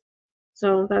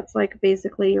 So that's like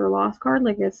basically your loss card.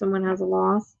 Like if someone has a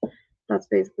loss, that's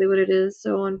basically what it is.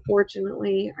 So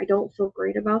unfortunately, I don't feel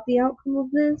great about the outcome of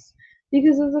this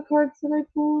because of the cards that I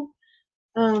pulled.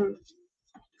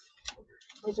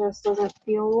 It just doesn't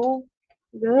feel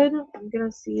good. I'm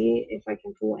gonna see if I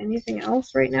can pull anything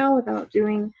else right now without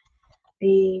doing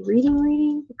a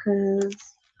reading because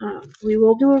we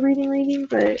will do a reading,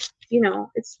 but you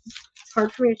know, it's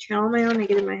hard for me to channel my own. I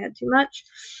get in my head too much.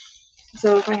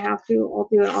 So if I have to, I'll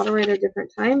do an auto write at a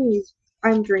different time.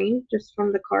 I'm drained just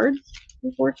from the cards,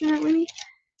 unfortunately.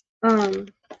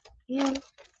 And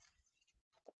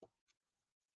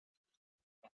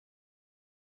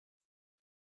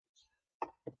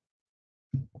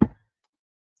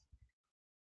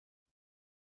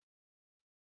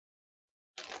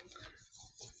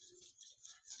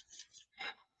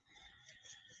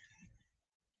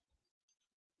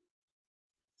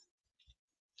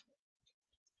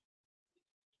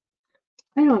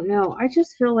I don't know. I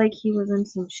just feel like he was in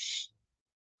some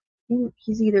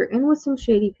he's either in with some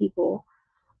shady people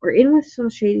or in with some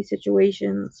shady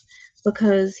situations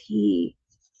because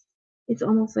it's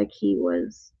almost like he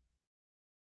was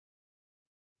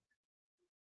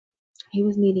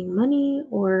needing money,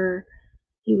 or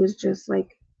he was just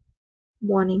like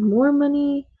wanting more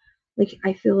money. Like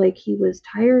I feel like he was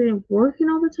tired and working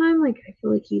all the time. Like I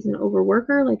feel like he's an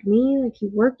overworker like me. Like he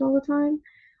worked all the time,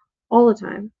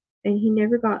 and he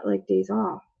never got like days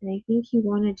off. And I think he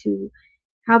wanted to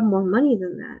have more money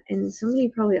than that. And somebody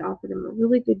probably offered him a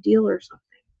really good deal or something.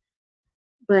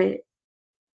 But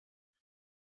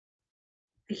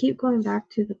I keep going back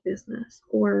to the business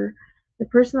or the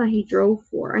person that he drove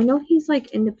for. I know he's like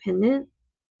independent.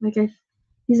 Like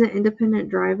he's an independent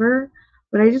driver,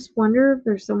 but I just wonder if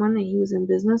there's someone that he was in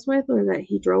business with or that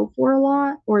he drove for a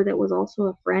lot or that was also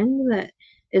a friend that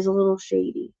is a little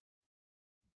shady,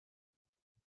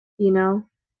 you know?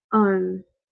 Um,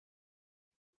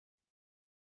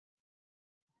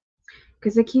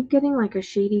 because I keep getting like a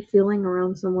shady feeling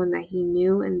around someone that he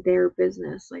knew and their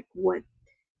business, like what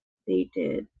they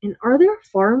did. And are there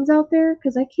farms out there?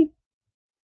 Because I keep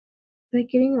like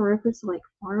getting a reference to like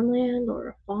farmland or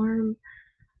a farm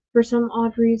for some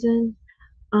odd reason.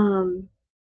 Um,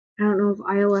 I don't know if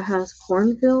Iowa has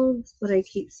cornfields, but I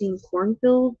keep seeing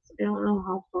cornfields. I don't know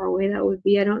how far away that would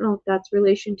be. I don't know if that's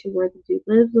relation to where the dude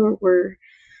lives or where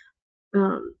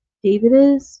David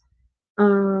is.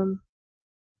 Um,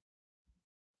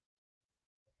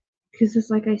 because it's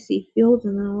like I see fields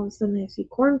and then all of a sudden I see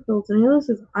cornfields. And I know this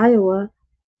is Iowa,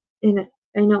 and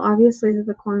I know obviously that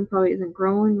the corn probably isn't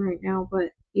growing right now,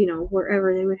 but you know,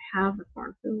 wherever they would have the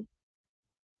cornfield.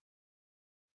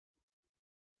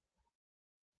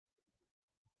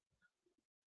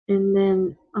 And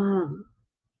then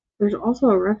there's also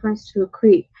a reference to a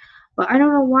creek, but I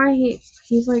don't know why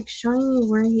he's like showing me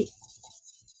where he.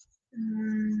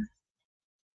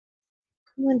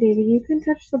 Come on, David, you can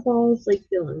touch the balls like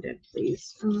Dylan did,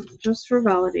 please. Just for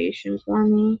validation for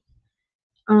me.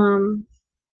 Um,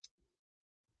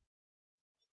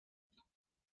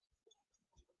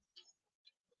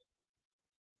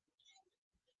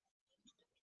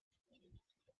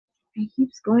 it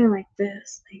keeps going like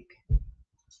this. Like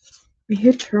I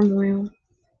hear turmoil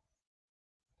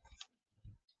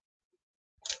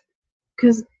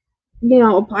because you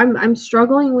know I'm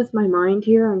struggling with my mind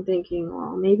here. I'm thinking,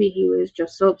 well, maybe he was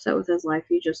just so upset with his life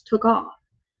he just took off.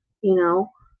 You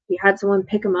know, he had someone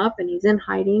pick him up and he's in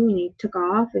hiding and he took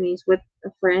off and he's with a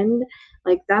friend.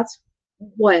 Like that's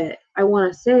what I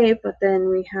want to say, but then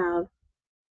I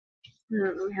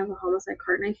don't know, we have a homicide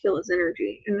card and I feel his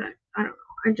energy and I don't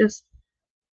know.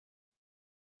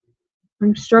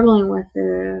 I'm struggling with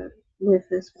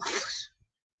this one.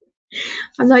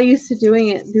 I'm not used to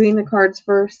doing the cards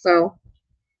first, so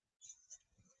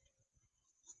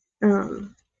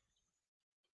um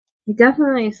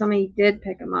definitely somebody did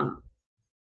pick him up.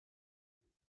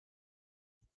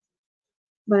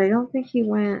 But I don't think he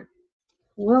went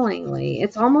willingly.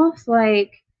 It's almost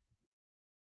like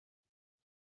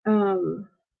um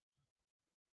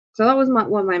so that was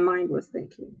what my mind was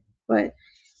thinking. But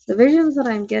the visions that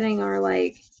I'm getting are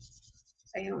like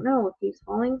I don't know if he's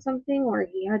hauling something or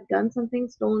he had done something,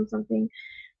 stolen something,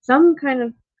 some kind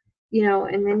of, you know,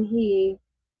 and then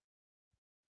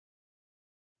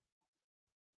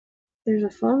there's a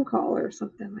phone call or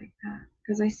something like that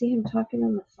because I see him talking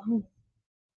on the phone.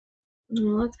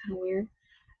 Oh, that's kind of weird.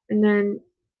 And then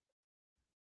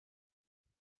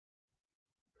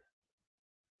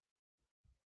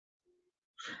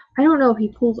I don't know if he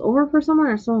pulls over for someone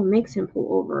or someone makes him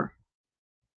pull over.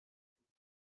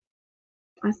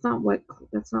 That's not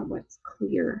what's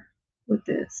clear with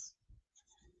this.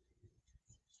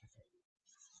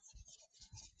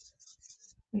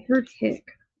 I heard hick.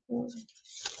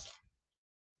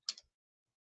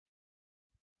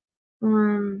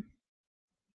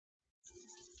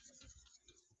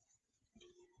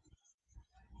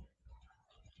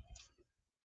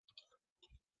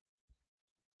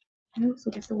 I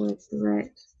also get the words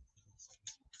direct.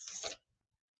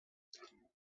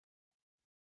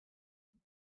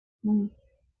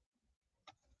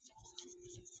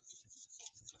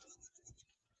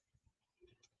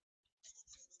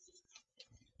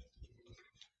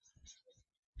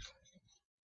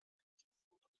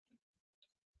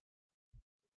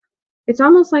 It's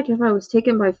almost like if I was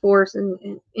taken by force and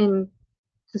into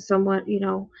someone, you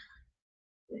know,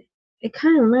 it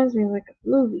kind of reminds me of like a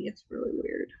movie. It's really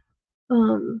weird.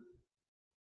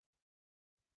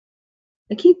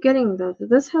 I keep getting though that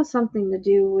this has something to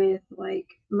do with like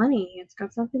money. It's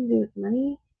got something to do with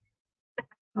money,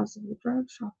 possibly drug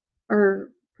shop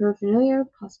or paraphernalia,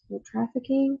 possible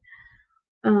trafficking.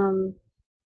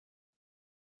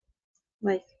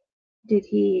 Like, did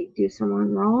he do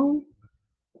someone wrong?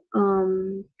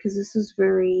 Because this is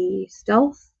very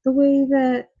stealth the way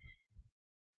that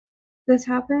this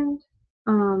happened.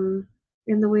 And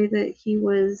the way that he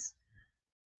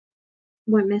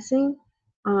went missing.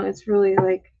 It's really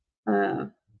like I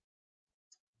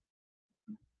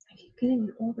keep getting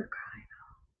an older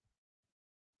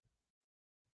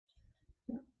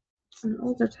guy, an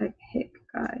older type hick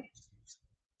guy.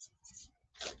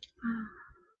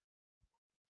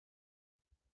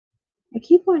 I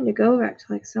keep wanting to go back to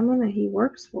like someone that he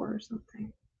works for or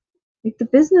something. Like the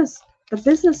business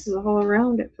is all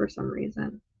around it for some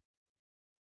reason.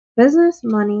 Business,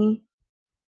 money,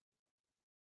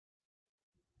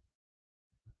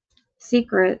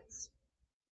 secrets.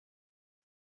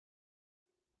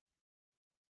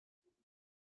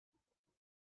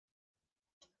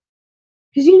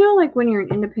 Because you know, like when you're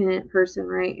an independent person,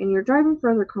 right, and you're driving for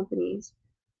other companies,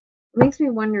 it makes me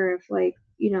wonder if, like,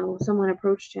 you know, someone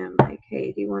approached him like,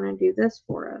 "Hey, do you want to do this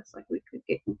for us? Like, we could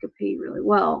pay you really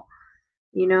well.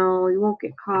 You know, you won't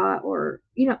get caught, or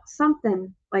you know,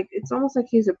 something." Like it's almost like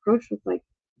he's approached with like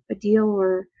a deal,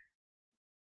 or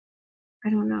I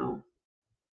don't know.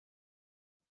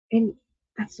 And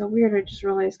that's so weird. I just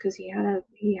realized because he had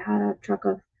a truck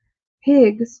of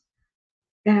pigs,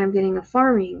 and I'm getting a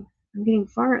farming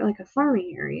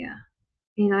area.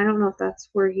 And I don't know if that's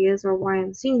where he is or why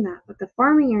I'm seeing that, but the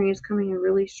farming area is coming in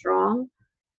really strong.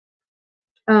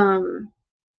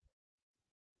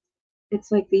 It's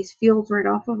like these fields right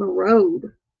off of a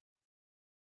road,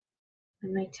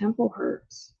 and my temple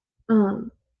hurts.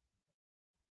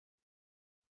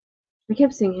 I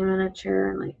kept seeing him in a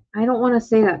chair, and like I don't want to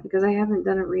say that because I haven't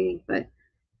done a reading, but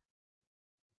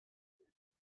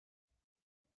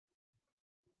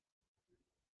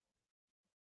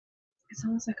it's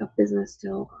almost like a business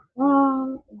deal gone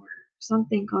wrong, or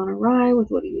something gone awry with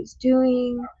what he was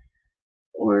doing,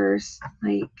 or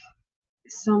like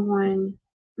someone.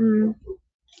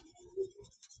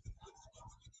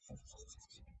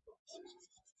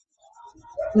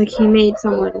 Like he made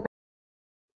someone.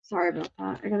 Sorry about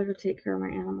that. I gotta go take care of my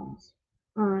animals.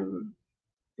 I'm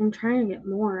trying to get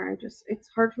more. It's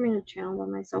hard for me to channel by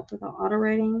myself without auto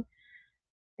writing.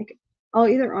 Like I'll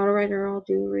either auto write or I'll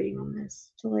do a reading on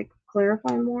this to like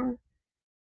clarify more.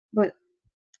 But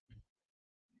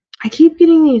I keep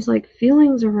getting these like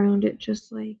feelings around it,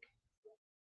 just like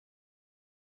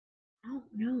I don't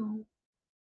know,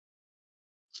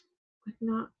 like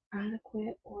not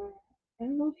adequate, or I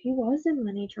don't know if he was in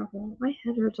money trouble. My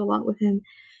head hurts a lot with him,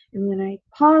 and when I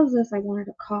pause this, I wanted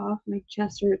to cough. My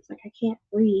chest hurts, like I can't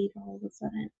breathe all of a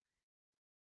sudden.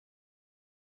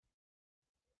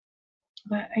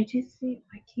 But I just see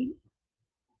I keep.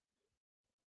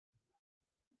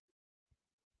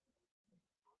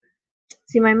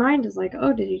 See, my mind is like,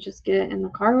 oh, did he just get in the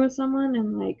car with someone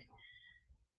and like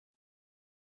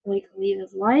leave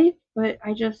his life? But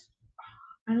I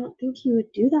don't think he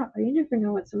would do that. But you never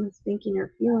know what someone's thinking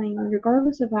or feeling,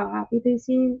 regardless of how happy they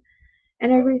seem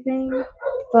and everything.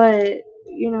 But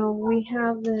you know, we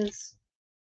have this.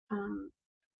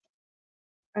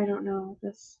 I don't know.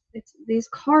 These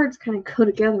cards kind of go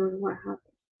together in what happened.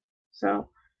 So,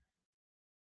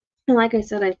 and like I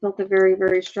said, I felt a very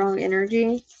very strong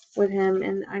energy with him,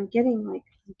 and I'm getting like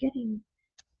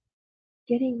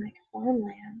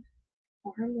farmland.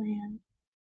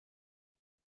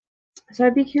 So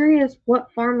I'd be curious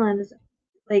what farmland is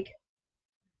like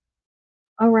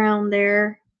around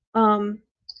there. And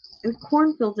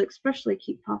cornfields especially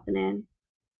keep popping in.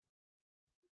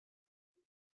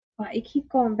 But I keep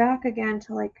going back again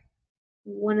to like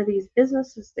one of these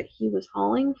businesses that he was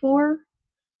hauling for.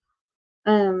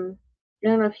 I don't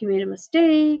know if he made a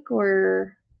mistake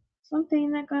or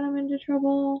something that got him into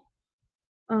trouble.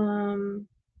 Like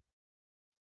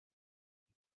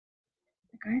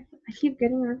I keep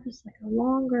getting referenced like a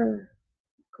longer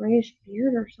grayish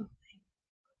beard or something.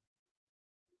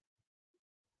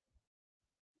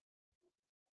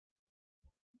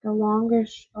 A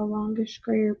longish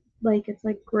gray, like it's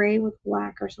like gray with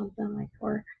black or something, like,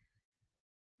 or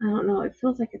I don't know, it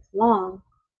feels like it's long.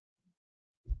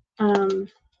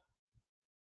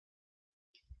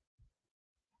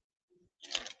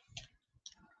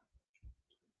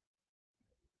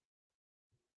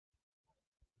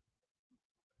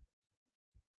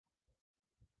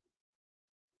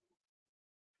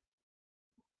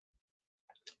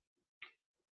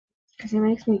 Because it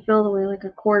makes me feel the way like a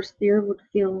coarse beard would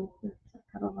feel. It's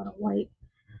got a lot of white.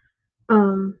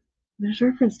 There's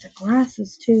reference to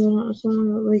glasses too.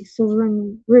 Someone with like silver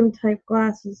rim type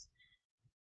glasses.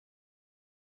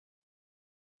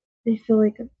 They feel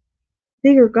like a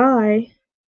bigger guy.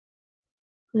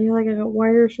 Like I got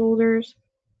wider shoulders,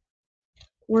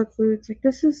 work boots. Like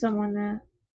this is someone that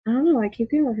I don't know. I keep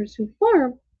getting reference to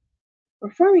farm or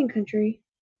farming country.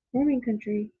 Farming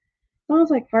country. It's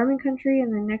almost like farming country,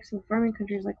 and then next to the farming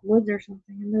country is like woods or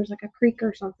something, and there's like a creek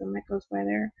or something that goes by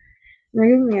there. And they're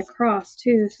giving me a cross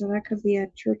too, so that could be a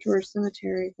church or a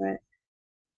cemetery, but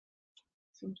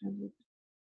sometimes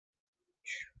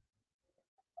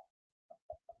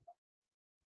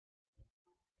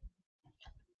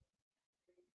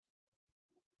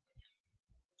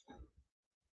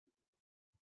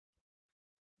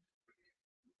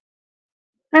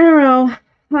I don't know.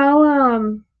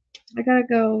 I gotta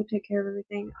go take care of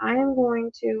everything. I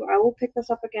will pick this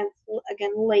up again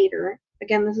later.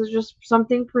 Again, this is just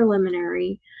something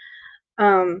preliminary.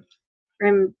 Um,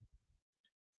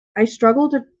 I struggle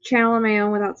to channel on my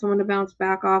own without someone to bounce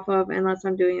back off of unless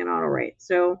I'm doing an Autowrite.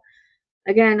 So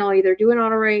again, I'll either do an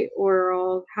Autowrite or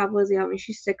I'll have Lizzie help me.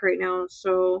 She's sick right now,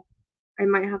 so I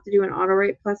might have to do an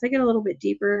Autowrite. Plus, I get a little bit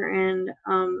deeper and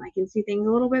I can see things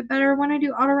a little bit better when I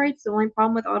do Autowrites. The only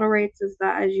problem with Autowrites is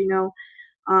that, as you know,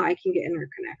 I can get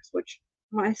interconnects, which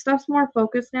my stuff's more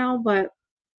focused now, but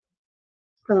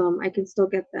I can still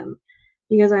get them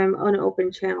because I'm an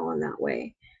open channel in that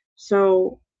way.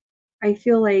 So I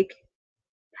feel like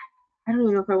I don't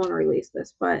even know if I want to release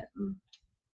this, but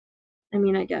I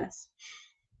mean, I guess.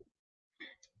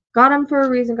 Got them for a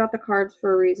reason, got the cards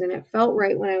for a reason. It felt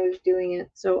right when I was doing it,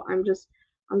 so I'm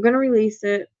going to release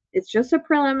it. It's just a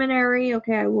preliminary.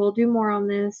 Okay, I will do more on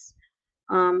this.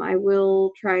 I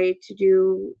will try to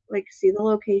do, like, see the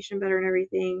location better and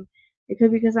everything. It could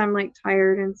be because I'm, like,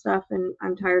 tired and stuff, and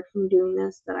I'm tired from doing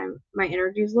this, that my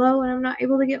energy's low and I'm not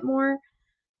able to get more.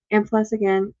 And plus,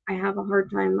 again, I have a hard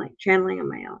time, like, channeling on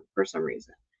my own for some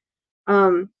reason.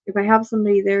 If I have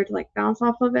somebody there to, like, bounce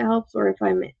off of, it helps, or if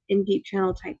I'm in deep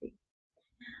channel typing.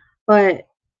 But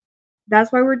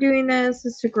that's why we're doing this,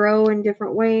 is to grow in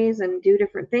different ways and do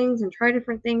different things and try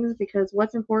different things, because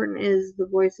what's important is the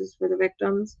voices for the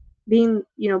victims, being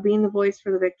the voice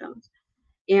for the victims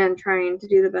and trying to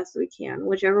do the best that we can,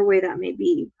 whichever way that may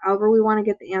be. However we want to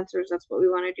get the answers, that's what we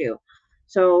want to do.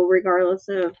 So regardless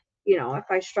of, if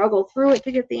I struggle through it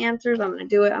to get the answers, I'm going to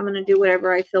do it. I'm going to do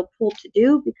whatever I feel pulled to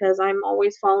do, because I'm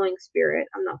always following spirit.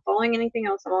 I'm not following anything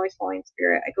else. I'm always following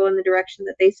spirit. I go in the direction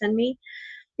that they send me,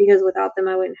 because without them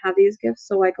I wouldn't have these gifts.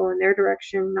 So I go in their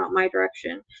direction, not my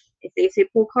direction. If they say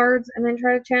pull cards and then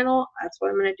try to channel, that's what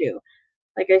I'm going to do.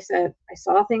 Like I said, I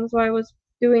saw things while I was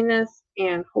doing this,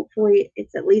 and hopefully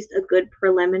it's at least a good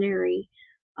preliminary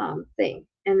thing.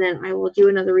 And then I will do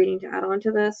another reading to add on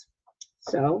to this.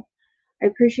 So I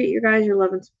appreciate you guys, your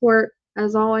love and support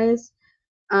as always.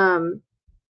 I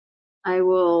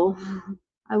will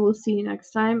see you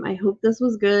next time. I hope this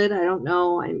was good. I don't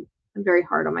know. I'm very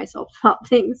hard on myself about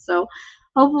things, so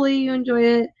hopefully you enjoy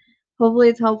it. Hopefully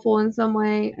it's helpful in some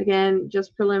way. Again,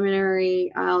 just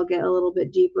preliminary. I'll get a little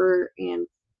bit deeper and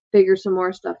figure some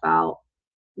more stuff out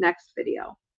next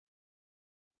video.